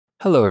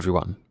Hello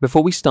everyone,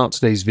 before we start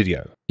today's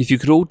video, if you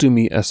could all do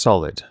me a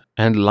solid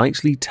and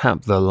lightly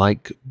tap the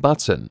like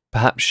button,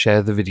 perhaps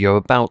share the video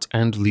about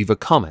and leave a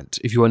comment.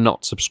 If you are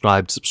not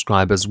subscribed,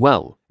 subscribe as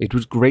well. It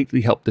would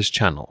greatly help this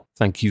channel.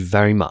 Thank you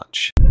very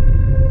much.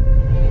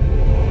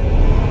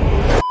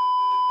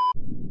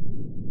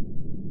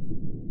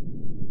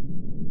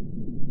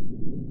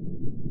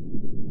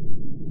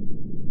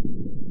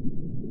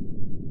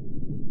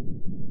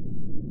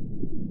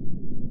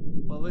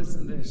 Well,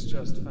 isn't this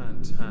just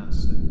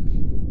fantastic?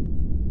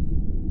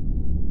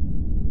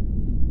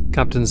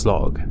 Captain's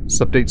log,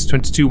 subdates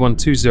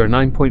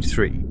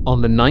 221209.3.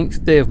 On the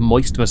 9th day of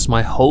Moistmas,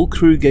 my whole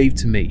crew gave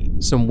to me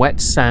some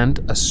wet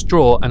sand, a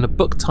straw, and a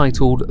book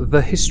titled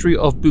The History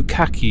of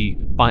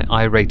Bukkake by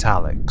Irate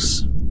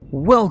Alex.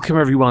 Welcome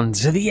everyone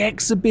to the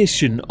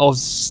exhibition of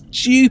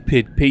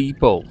stupid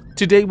people.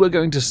 Today we're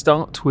going to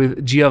start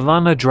with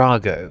Giovanna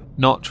Drago,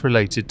 not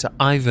related to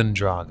Ivan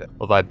Drago,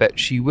 although I bet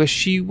she wished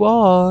she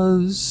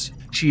was.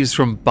 She is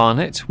from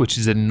Barnet, which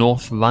is in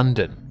North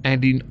London,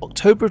 and in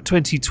October of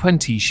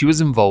 2020 she was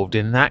involved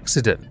in an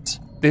accident.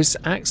 This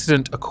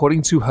accident,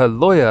 according to her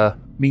lawyer,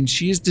 means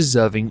she is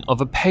deserving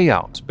of a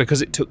payout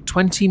because it took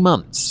 20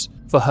 months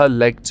for her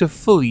leg to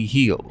fully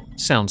heal.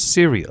 Sounds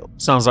serial.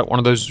 Sounds like one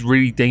of those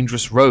really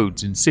dangerous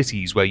roads in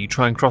cities where you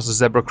try and cross a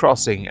zebra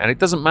crossing and it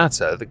doesn't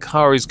matter, the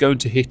car is going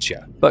to hit you.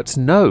 But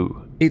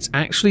no, it's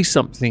actually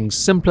something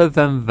simpler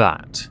than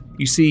that.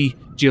 You see,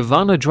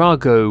 Giovanna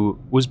Drago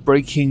was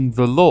breaking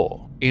the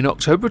law. In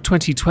October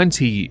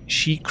 2020,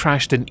 she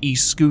crashed an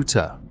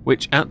e-scooter,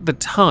 which at the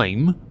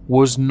time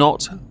was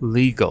not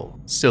legal.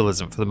 Still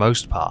isn't for the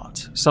most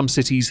part. Some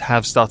cities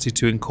have started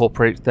to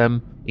incorporate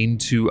them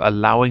into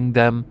allowing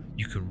them.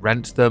 You can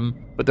rent them,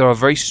 but there are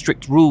very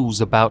strict rules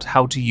about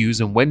how to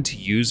use and when to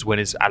use, when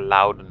it's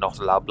allowed and not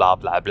allowed, blah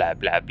blah blah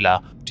blah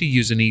blah, to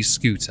use an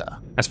e-scooter.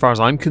 As far as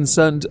I'm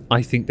concerned,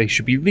 I think they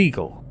should be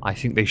legal. I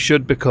think they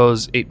should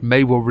because it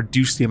may well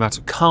reduce the amount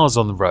of cars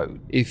on the road.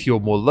 If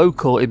you're more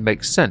local, it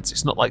makes sense.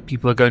 It's not like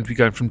people are going to be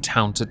going from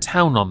town to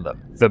town on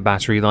them. The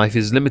battery life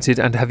is limited,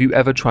 and have you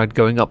ever tried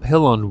going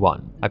uphill on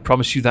one? I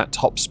promise you that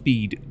top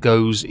speed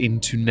goes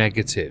into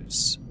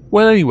negatives.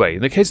 Well anyway,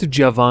 in the case of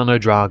Giovanna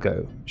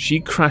Drago, she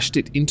crashed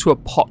it into a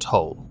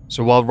pothole.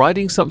 So while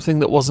riding something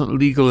that wasn't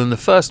legal in the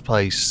first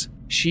place,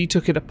 she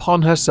took it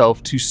upon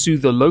herself to sue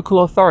the local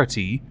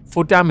authority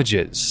for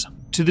damages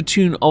to the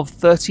tune of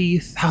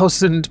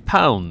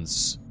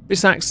 £30,000.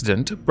 This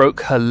accident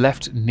broke her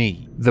left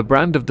knee. The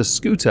brand of the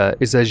scooter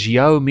is a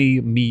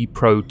Xiaomi Mi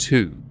Pro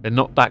 2. They're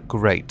not that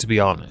great, to be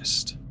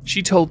honest.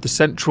 She told the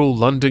Central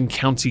London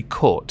County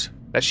Court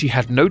that she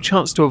had no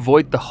chance to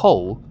avoid the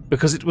hole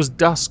because it was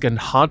dusk and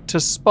hard to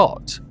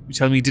spot. You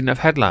tell me you didn't have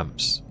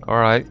headlamps.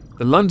 Alright.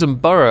 The London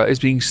Borough is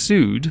being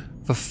sued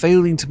for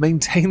failing to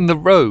maintain the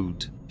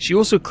road. She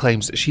also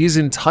claims that she is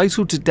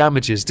entitled to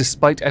damages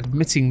despite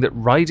admitting that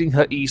riding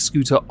her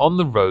e-scooter on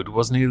the road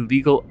was an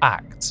illegal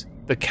act.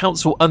 The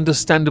council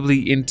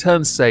understandably in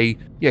turn say,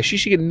 yeah, she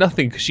should get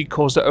nothing because she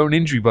caused her own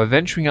injury by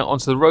venturing out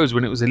onto the roads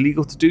when it was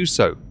illegal to do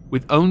so,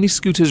 with only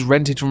scooters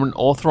rented from an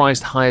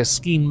authorised hire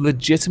scheme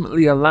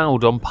legitimately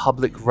allowed on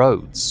public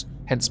roads.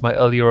 Hence my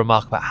earlier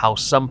remark about how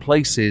some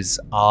places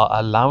are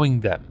allowing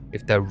them.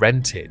 If they're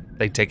rented,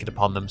 they take it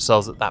upon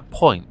themselves at that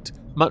point,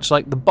 much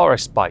like the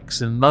Boris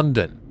bikes in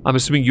London. I'm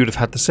assuming you'd have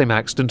had the same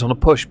accident on a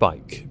push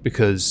bike,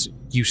 because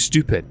you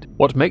stupid.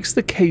 What makes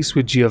the case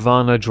with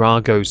Giovanna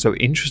Drago so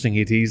interesting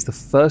is it is the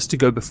first to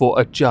go before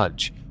a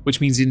judge, which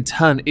means in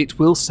turn it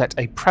will set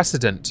a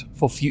precedent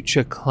for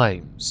future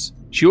claims.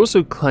 She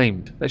also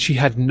claimed that she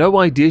had no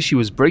idea she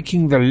was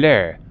breaking the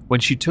law when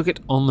she took it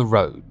on the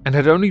road, and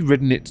had only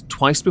ridden it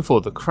twice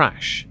before the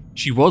crash.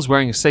 She was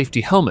wearing a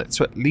safety helmet,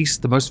 so at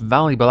least the most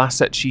valuable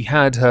asset she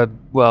had,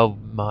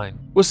 mine,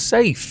 was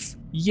safe.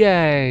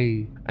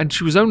 Yay! And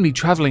she was only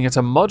travelling at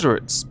a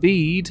moderate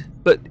speed,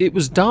 but it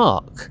was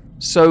dark,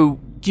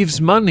 so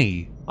gives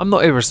money. I'm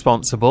not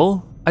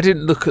irresponsible. I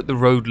didn't look at the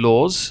road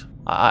laws.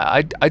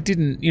 I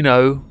didn't, you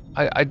know,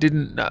 I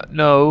didn't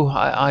know.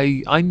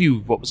 I knew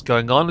what was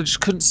going on, I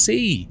just couldn't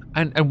see.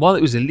 And while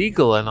it was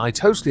illegal, and I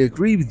totally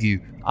agree with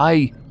you,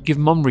 I give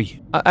Mumry.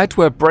 I had to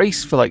wear a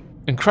brace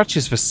and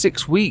crutches for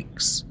 6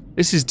 weeks.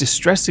 This is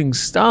distressing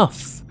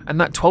stuff. And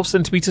that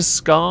 12cm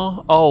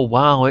scar, oh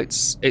wow,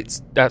 that's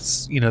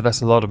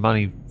a lot of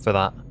money for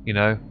that, you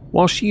know.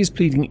 While she is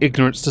pleading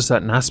ignorance to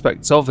certain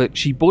aspects of it,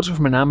 she bought it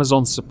from an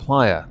Amazon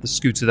supplier, the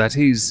scooter that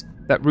is,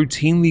 that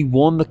routinely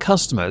warn the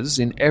customers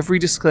in every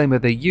disclaimer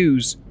they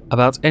use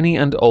about any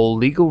and all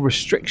legal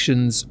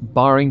restrictions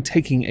barring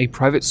taking a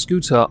private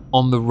scooter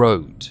on the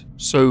road.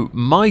 So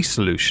my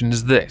solution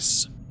is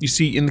this. You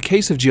see, in the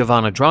case of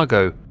Giovanna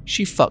Drago,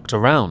 she fucked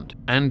around,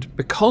 and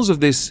because of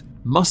this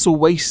muscle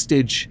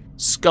wastage,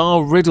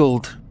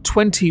 scar-riddled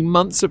 20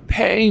 months of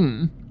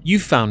pain, you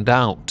found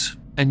out,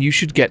 and you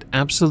should get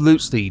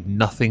absolutely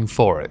nothing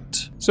for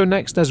it. So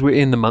next, as we're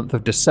in the month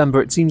of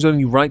December, it seems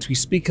only right we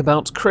speak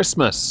about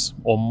Christmas,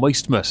 or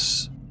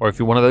Moistmas, or if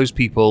you're one of those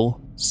people,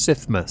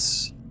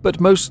 Sithmas, but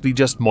mostly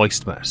just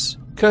Moistmas.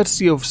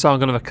 Courtesy of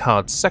Sargon of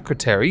Akkad's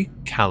secretary,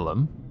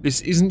 Callum,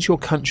 This isn't your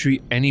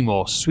country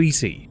anymore,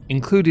 sweetie.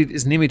 Included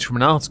is an image from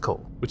an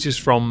article, which is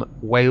from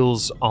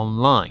Wales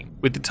Online,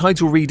 with the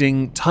title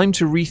reading, "Time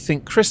to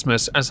rethink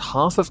Christmas as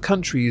half of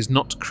country is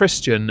not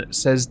Christian,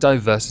 says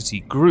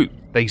diversity group.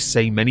 They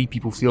say many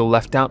people feel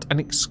left out and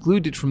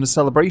excluded from the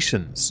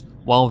celebrations,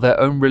 while their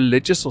own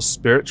religious or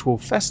spiritual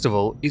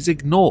festival is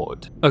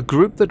ignored." A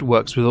group that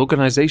works with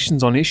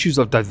organizations on issues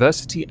of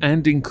diversity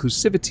and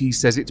inclusivity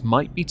says it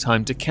might be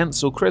time to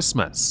cancel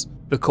Christmas.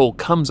 The call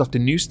comes after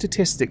new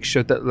statistics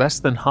showed that less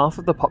than half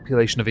of the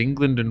population of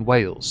England and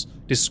Wales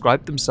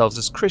described themselves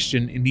as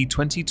Christian in the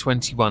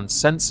 2021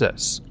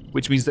 census,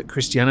 which means that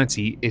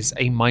Christianity is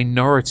a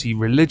minority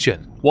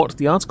religion. What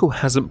the article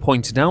hasn't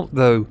pointed out,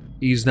 though,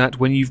 is that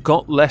when you've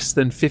got less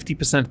than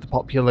 50% of the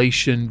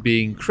population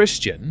being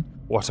Christian,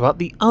 what about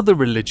the other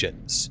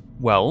religions?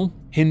 Well,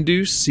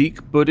 Hindu,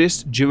 Sikh,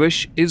 Buddhist,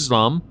 Jewish,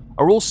 Islam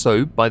are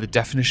also, by the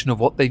definition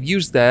of what they've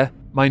used there,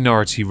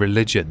 minority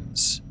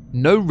religions.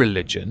 No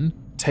religion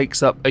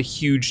takes up a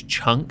huge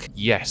chunk,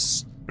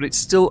 yes, but it's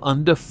still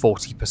under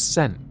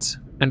 40%.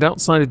 And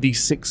outside of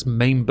these 6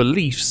 main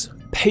beliefs,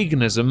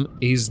 paganism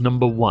is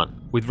number 1,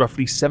 with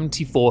roughly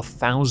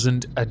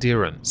 74,000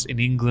 adherents in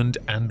England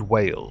and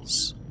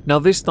Wales. Now,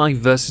 this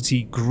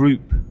diversity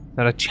group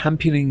that are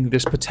championing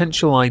this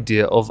potential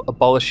idea of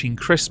abolishing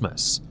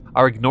Christmas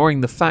are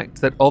ignoring the fact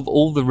that of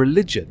all the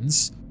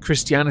religions,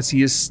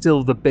 Christianity is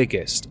still the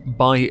biggest,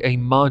 by a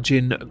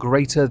margin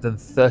greater than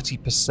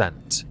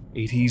 30%.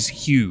 It is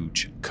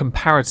huge,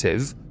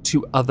 comparative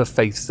to other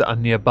faiths that are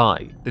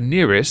nearby. The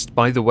nearest,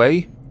 by the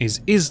way, is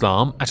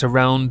Islam at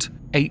around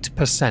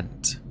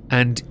 8%.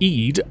 And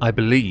Eid, I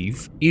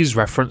believe, is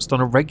referenced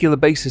on a regular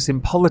basis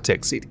in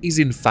politics. It is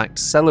in fact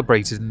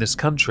celebrated in this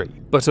country.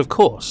 But of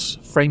course,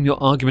 frame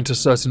your argument a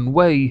certain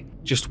way,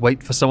 just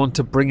wait for someone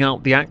to bring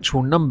out the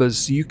actual numbers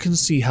so you can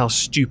see how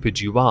stupid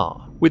you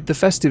are. With the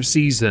festive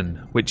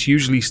season, which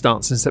usually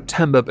starts in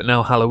September but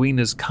now Halloween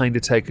has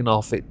kinda taken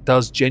off, it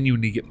does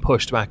genuinely get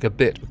pushed back a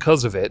bit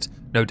because of it.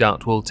 No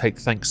doubt we'll take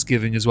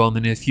Thanksgiving as well in the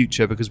near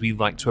future because we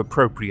like to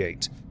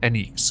appropriate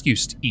any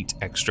excuse to eat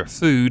extra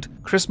food.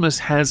 Christmas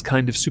has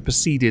kind of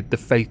superseded the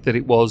faith that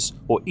it was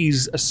or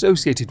is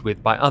associated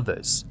with by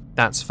others.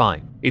 That's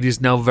fine. It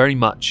is now very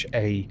much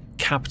a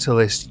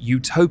capitalist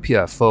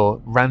utopia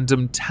for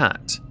random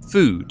tat,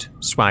 food,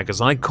 swag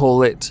as I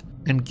call it,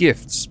 and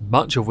gifts,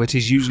 much of which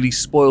is usually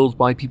spoiled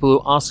by people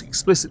who ask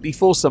explicitly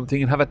for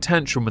something and have a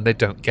tantrum when they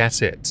don't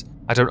get it.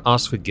 I don't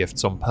ask for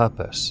gifts on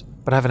purpose,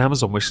 but I have an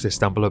Amazon wishlist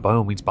down below, by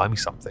all means buy me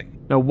something.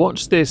 Now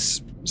watch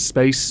this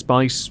space,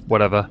 spice,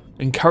 whatever,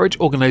 encourage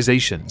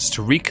organizations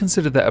to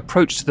reconsider their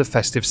approach to the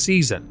festive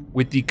season,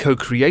 with the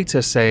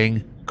co-creator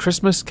saying,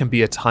 Christmas can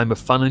be a time of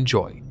fun and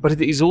joy, but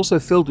it is also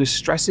filled with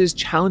stresses,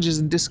 challenges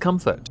and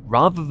discomfort.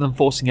 Rather than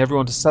forcing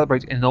everyone to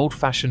celebrate in an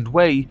old-fashioned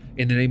way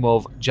in the name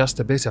of just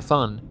a bit of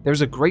fun, there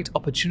is a great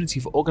opportunity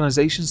for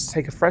organizations to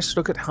take a fresh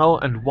look at how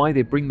and why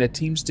they bring their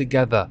teams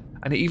together.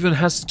 And it even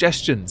has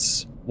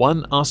suggestions.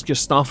 1. Ask your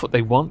staff what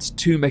they want.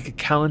 2. Make a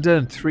calendar.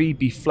 And 3.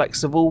 Be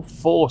flexible.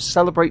 4.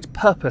 Celebrate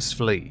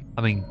purposefully.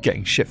 I mean,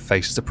 getting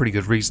shit-faced is a pretty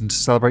good reason to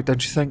celebrate,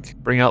 don't you think?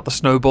 Bring out the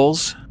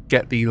snowballs.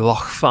 Get the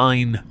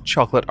Lochfine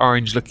chocolate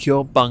orange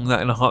liqueur, bung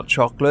that in a hot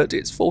chocolate.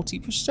 It's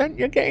 40%,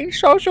 you're getting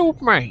social,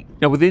 mate.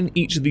 Now within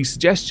each of these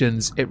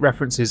suggestions, it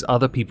references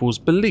other people's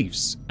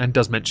beliefs and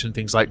does mention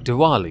things like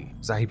Diwali.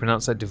 Is that how you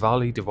pronounce that?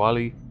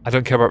 Diwali? I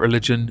don't care about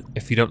religion.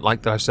 If you don't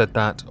like that I've said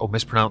that or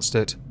mispronounced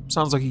it,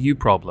 sounds like a you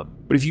problem.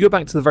 But if you go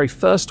back to the very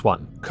first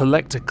one,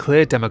 collect a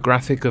clear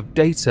demographic of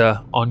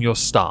data on your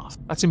staff.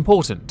 That's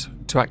important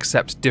to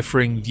accept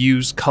differing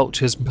views,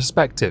 cultures and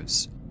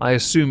perspectives. I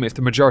assume if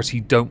the majority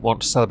don't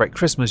want to celebrate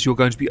Christmas, you're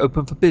going to be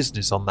open for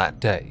business on that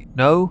day.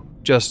 No?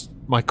 Just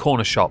my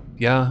corner shop,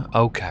 yeah?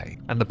 Okay.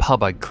 And the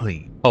pub I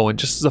clean. Oh, and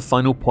just as a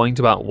final point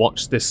about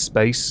watch this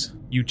space,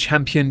 you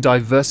champion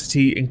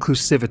diversity,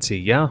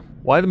 inclusivity, yeah?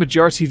 Why the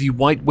majority of you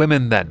white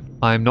women then?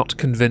 I am not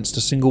convinced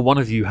a single one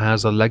of you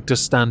has a leg to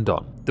stand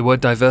on. The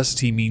word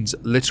diversity means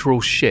literal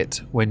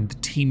shit when the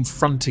team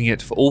fronting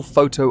it for all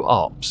photo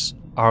ops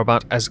are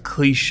about as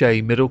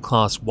cliche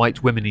middle-class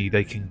white women-y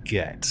they can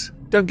get.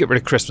 Don't get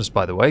rid of Christmas,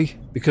 by the way,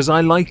 because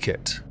I like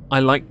it. I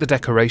like the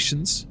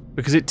decorations,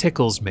 because it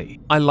tickles me.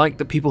 I like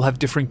that people have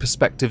differing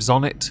perspectives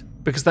on it,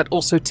 because that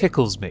also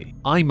tickles me.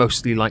 I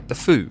mostly like the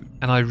food,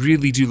 and I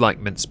really do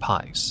like mince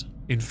pies.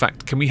 In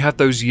fact, can we have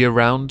those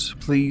year-round,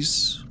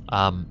 please?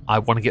 I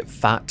want to get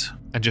fat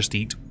and just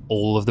eat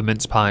all of the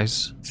mince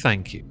pies.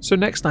 Thank you. So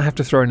next I have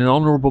to throw in an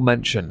honourable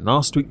mention.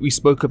 Last week we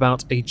spoke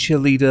about a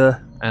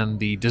cheerleader and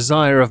the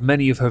desire of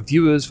many of her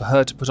viewers for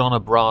her to put on a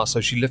bra so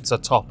she lifts her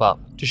top up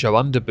to show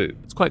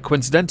underboob. It's quite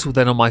coincidental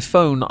then on my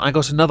phone I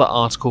got another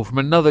article from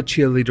another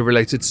cheerleader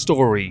related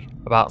story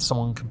about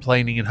someone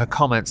complaining in her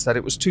comments that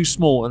it was too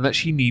small and that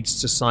she needs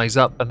to size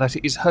up and that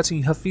it is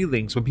hurting her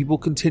feelings when people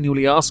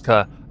continually ask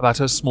her about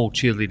her small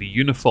cheerleader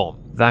uniform.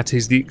 That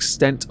is the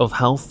extent of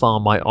how far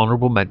my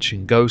honourable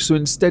mention goes, so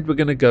instead we're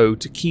going to go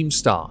to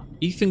Keemstar,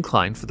 Ethan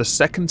Klein for the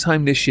second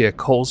time this year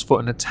calls for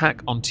an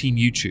attack on Team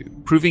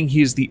YouTube, proving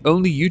he is the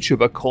only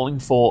YouTuber calling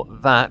for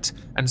that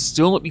and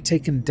still not be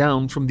taken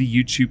down from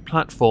the YouTube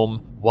platform.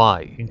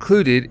 Why?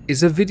 Included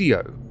is a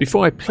video.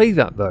 Before I play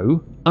that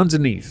though,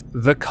 underneath,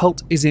 the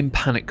cult is in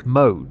panic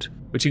mode,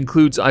 which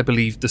includes, I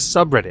believe, the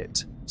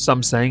subreddit.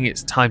 Some saying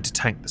it's time to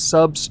tank the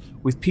subs,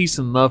 with peace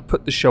and love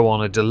put the show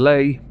on a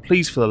delay,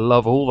 please for the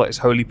love of all that is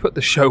holy put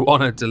the show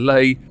on a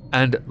delay,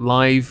 and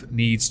live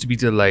needs to be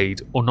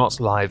delayed or not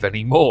live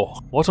anymore.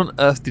 What on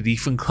earth did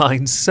Ethan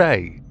Klein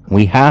say?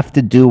 We have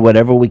to do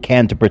whatever we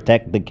can to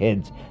protect the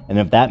kids, and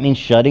if that means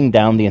shutting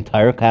down the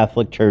entire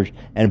Catholic Church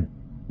and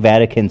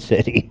Vatican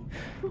City.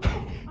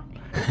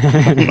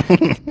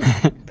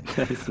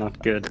 That's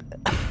not good.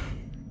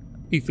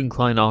 Ethan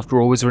Klein, after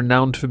all, is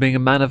renowned for being a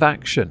man of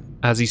action,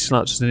 as he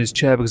slouches in his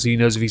chair because he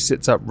knows if he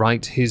sits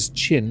upright, his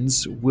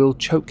chins will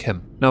choke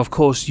him. Now, of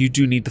course, you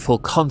do need the full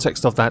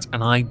context of that,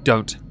 and I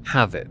don't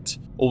have it.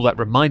 All that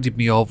reminded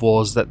me of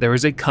was that there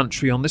is a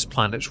country on this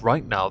planet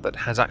right now that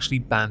has actually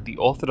banned the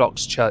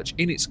Orthodox Church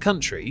in its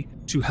country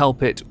to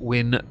help it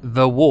win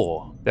the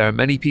war. There are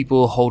many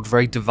people who hold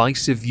very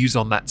divisive views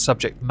on that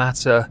subject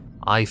matter.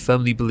 I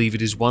firmly believe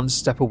it is one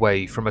step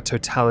away from a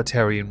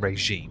totalitarian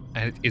regime,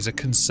 and it is a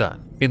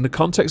concern. In the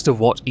context of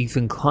what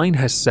Ethan Klein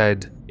has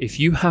said, if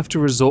you have to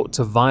resort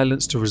to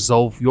violence to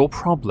resolve your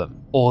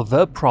problem, or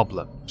the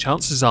problem,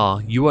 chances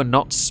are you are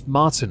not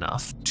smart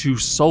enough to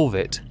solve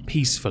it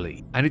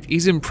peacefully. And it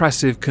is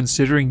impressive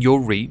considering your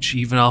reach,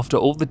 even after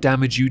all the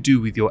damage you do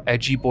with your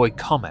edgy boy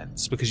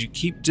comments, because you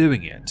keep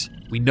doing it.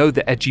 We know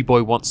the edgy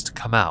boy wants to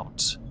come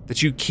out,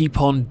 that you keep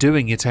on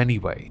doing it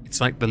anyway.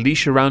 It's like the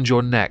leash around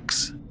your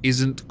necks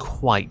isn't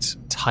quite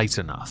tight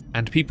enough,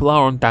 and people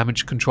are on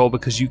damage control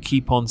because you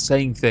keep on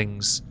saying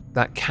things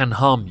that can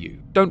harm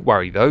you. Don't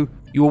worry though,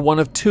 you were one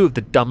of two of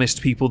the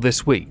dumbest people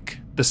this week.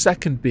 The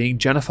second being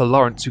Jennifer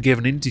Lawrence, who gave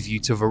an interview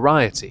to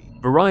Variety.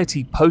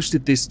 Variety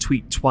posted this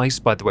tweet twice,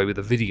 by the way, with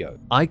a video.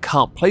 I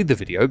can't play the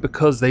video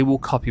because they will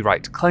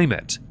copyright claim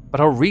it, but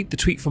I'll read the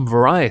tweet from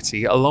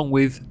Variety along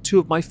with two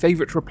of my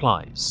favourite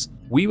replies.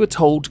 We were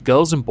told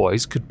girls and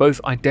boys could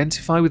both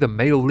identify with a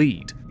male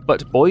lead,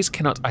 but boys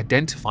cannot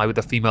identify with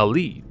a female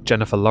lead,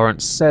 Jennifer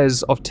Lawrence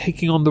says of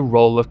taking on the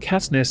role of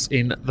Katniss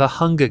in The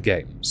Hunger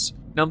Games.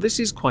 Now this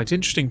is quite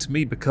interesting to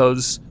me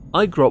because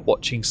I grew up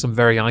watching some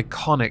very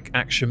iconic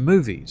action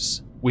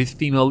movies with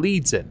female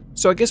leads in.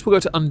 So I guess we'll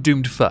go to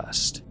Undoomed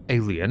first.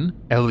 Alien,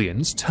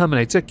 Aliens,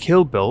 Terminator,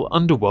 Kill Bill,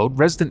 Underworld,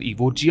 Resident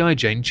Evil, G.I.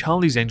 Jane,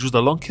 Charlie's Angels,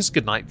 The Long Kiss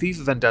Goodnight, V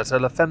for Vendetta,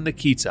 La Femme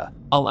Nikita.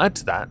 I'll add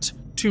to that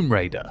Tomb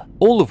Raider.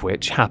 All of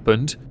which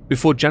happened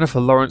before Jennifer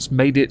Lawrence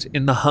made it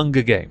in The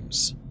Hunger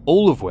Games.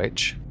 All of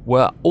which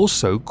were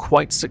also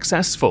quite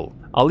successful.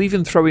 I'll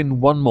even throw in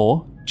one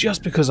more,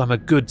 just because I'm a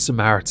good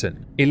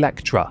Samaritan.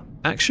 Elektra.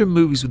 Action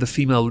movies with a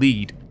female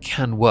lead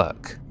can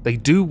work. They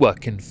do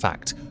work, in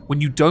fact, when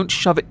you don't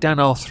shove it down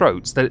our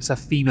throats that it's a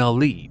female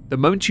lead. The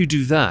moment you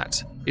do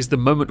that is the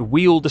moment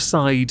we all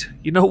decide,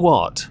 you know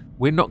what,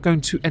 we're not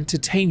going to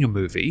entertain your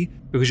movie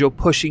because you're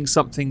pushing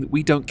something that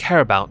we don't care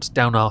about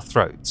down our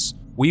throats.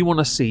 We want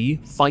to see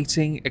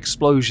fighting,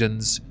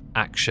 explosions,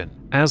 action.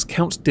 As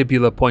Count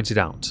Dibula pointed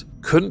out,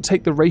 couldn't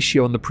take the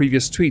ratio on the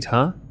previous tweet,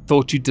 huh?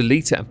 Thought you'd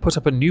delete it and put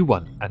up a new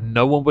one, and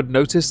no one would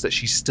notice that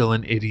she's still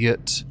an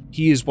idiot.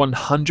 He is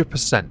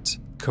 100%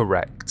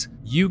 correct.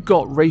 You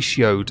got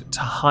ratioed to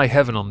high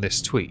heaven on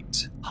this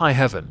tweet. High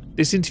heaven.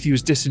 This interview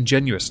is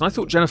disingenuous, and I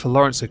thought Jennifer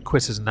Lawrence had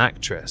quit as an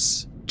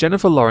actress.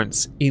 Jennifer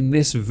Lawrence, in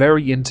this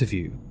very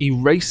interview,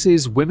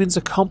 erases women's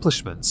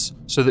accomplishments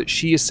so that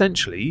she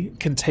essentially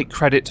can take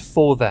credit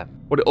for them.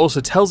 What it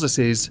also tells us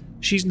is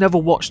she's never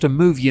watched a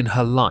movie in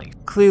her life.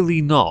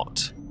 Clearly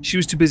not. She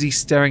was too busy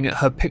staring at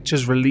her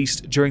pictures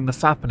released during the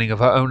fappening of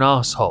her own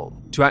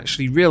arsehole to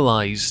actually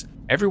realise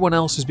everyone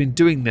else has been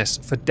doing this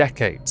for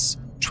decades,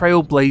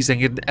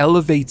 trailblazing and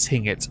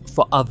elevating it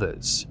for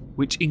others,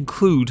 which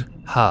include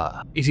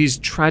her. It is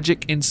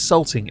tragic,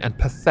 insulting and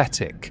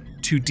pathetic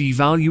to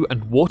devalue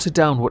and water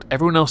down what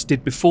everyone else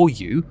did before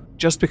you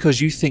just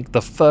because you think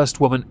the first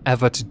woman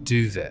ever to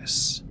do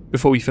this.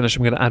 Before we finish,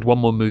 I'm going to add one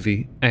more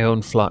movie,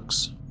 Aeon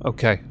Flux.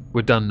 Okay,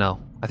 we're done now.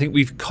 I think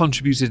we've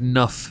contributed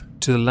enough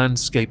to the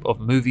landscape of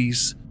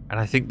movies, and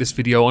I think this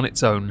video on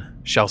its own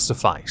shall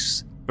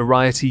suffice.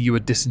 Variety, you are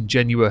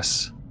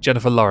disingenuous.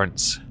 Jennifer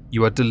Lawrence,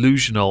 you are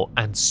delusional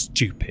and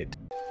stupid.